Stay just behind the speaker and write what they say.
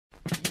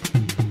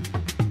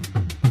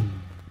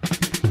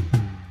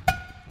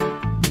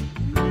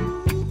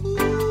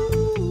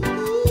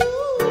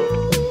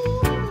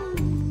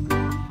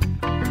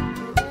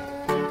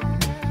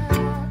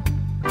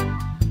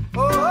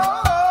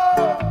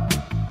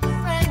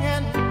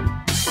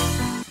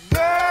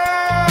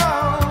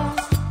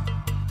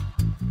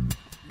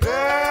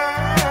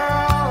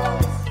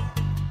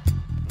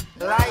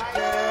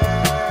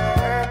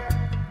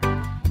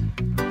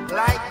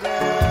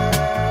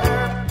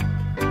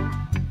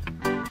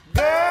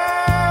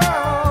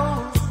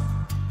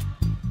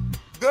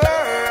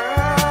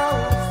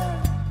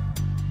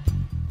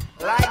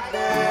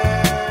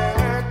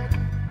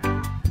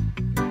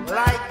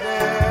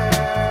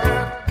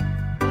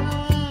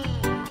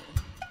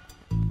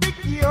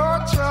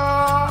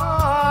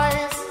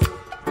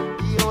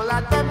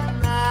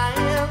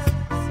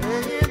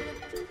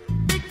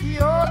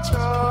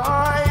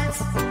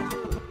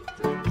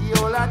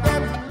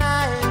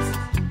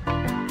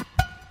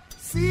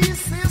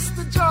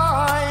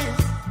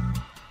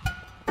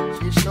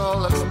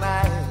sure looks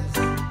nice.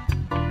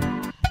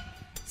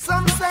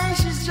 Some say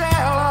she's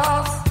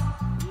jealous.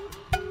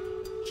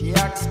 She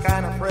acts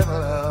kind of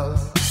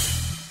frivolous.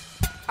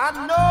 I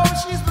know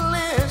she's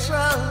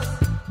delicious.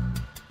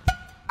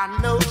 I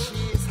know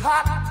she's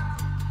hot,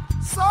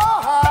 so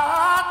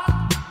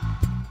hot,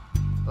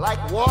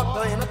 like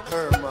water in a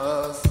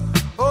thermos.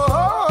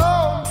 Oh,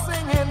 I'm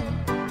singing,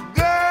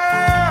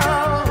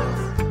 girls,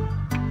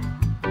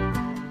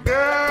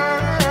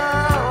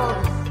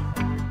 girls,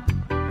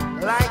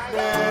 like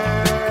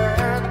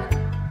that,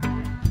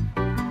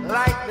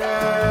 like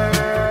that.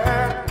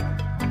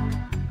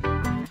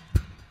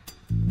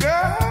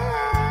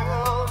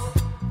 Girls,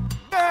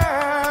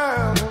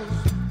 girls,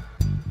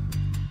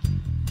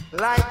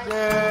 like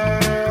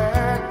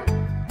that,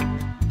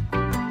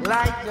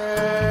 like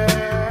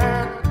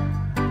that.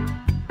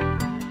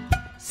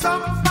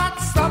 Some fat,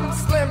 some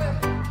slim,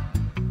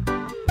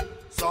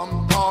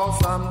 some tall,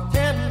 some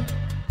thin.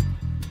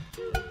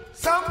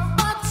 Some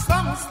fat,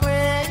 some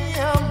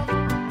slim,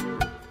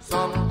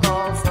 some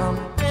tall, some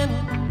thin.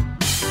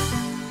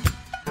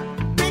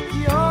 Pick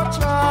your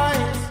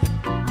choice.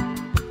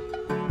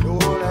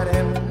 All of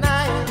them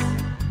nice.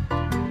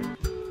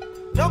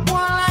 No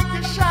one like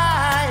you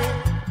shy.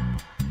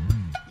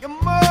 You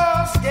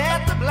must get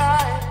the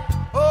blind.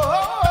 Oh,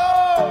 oh,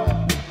 oh.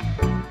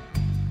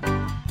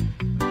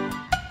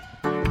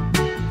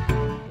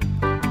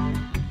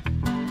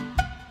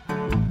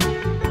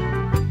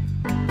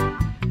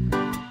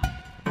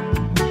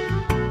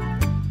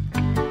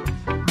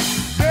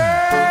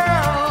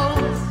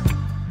 Girls,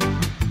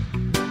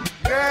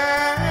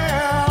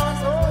 girls,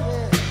 oh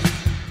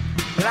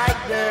yeah,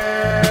 like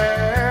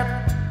that,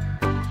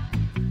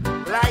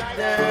 like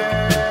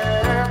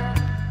that.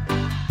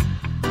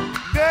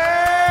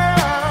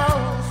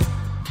 Girls,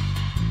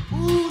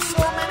 ooh,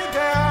 so many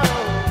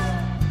girls,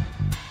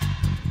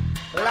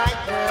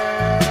 like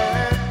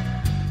that,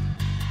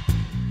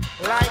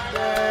 like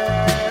that.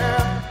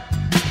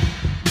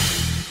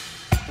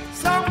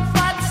 Some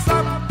fat,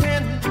 some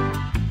thin,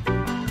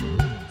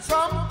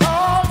 some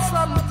tall,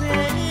 some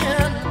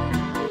thin.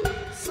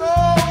 So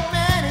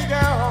many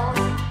girls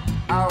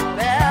out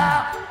there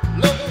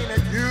looking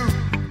at you.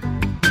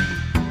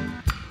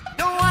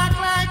 Don't act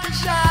like you're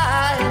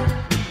shy.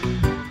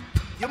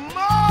 You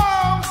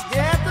must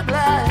get the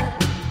blind.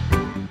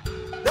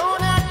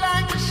 Don't act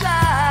like you're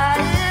shy.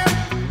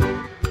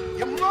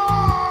 You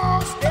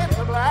must get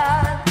the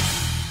blind.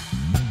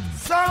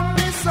 Some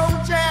be so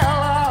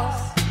jealous.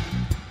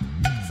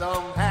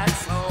 Some